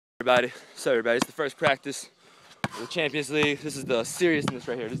Everybody, it's the first practice of the Champions League. This is the seriousness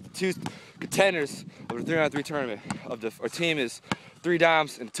right here. This is the two contenders of the 3-on-3 tournament. Our team is 3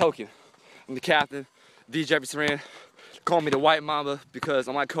 dimes and a token. I'm the captain, D. Jefferson. Call me the White Mamba because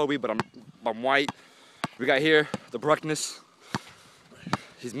I'm like Kobe, but I'm white. We got here the Bruckness.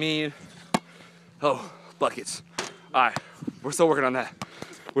 He's mean. Oh, buckets. All right, we're still working on that.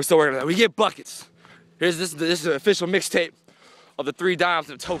 We get buckets. This is the official mixtape of the 3 dimes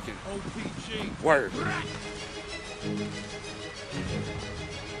and a token. OPG. Word.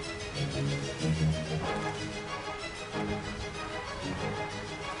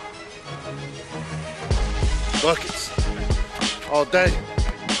 Buckets. All day.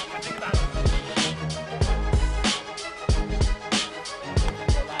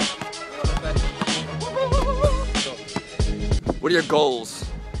 What are your goals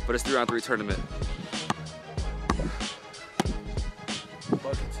for this 3-on-3 tournament?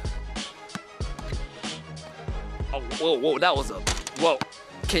 Buckets. Oh, whoa, that was whoa.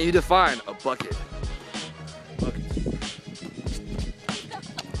 Can you define a bucket? Buckets.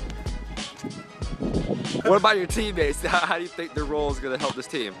 What about your teammates? How do you think their role is going to help this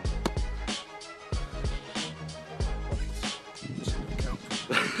team?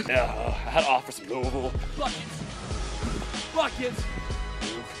 Yeah, I had to offer some Louisville. Buckets.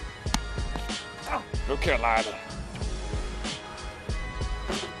 Oh, North Carolina.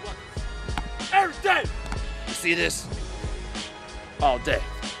 Every day. You see this? All day.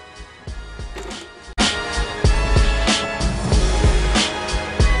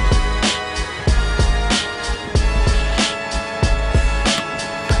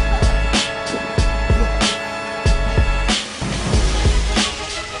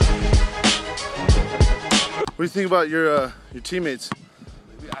 What do you think about your teammates?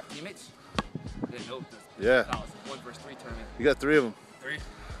 We have teammates? I didn't know. Yeah. That was a 1 versus 3 tournament. You got 3 of them. 3?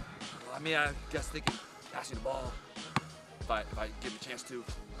 Well, I mean, I guess they can pass you the ball if I give them a chance to.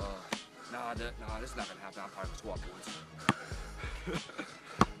 Nah, this is not gonna happen. I'm probably gonna squat points.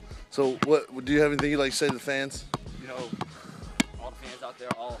 So, what do you have anything you'd like to say to the fans? You know, all the fans out there,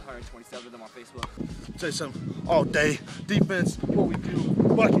 all 127 of them on Facebook. Say something. All day. Defense. What we do.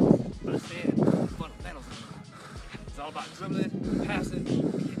 Buckets. Understand fundamentals. It's all about dribbling, passing.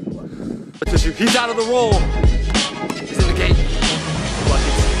 He's out of the roll. He's in the gate.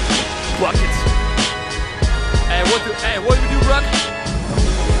 Buckets. Hey, what do we do, Bruck?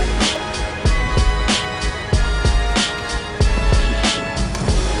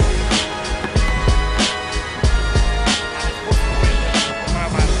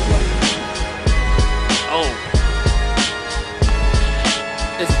 Oh.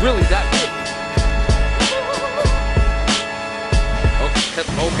 It's really that big.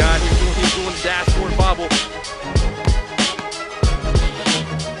 Oh God, he's doing the dashboard bobble.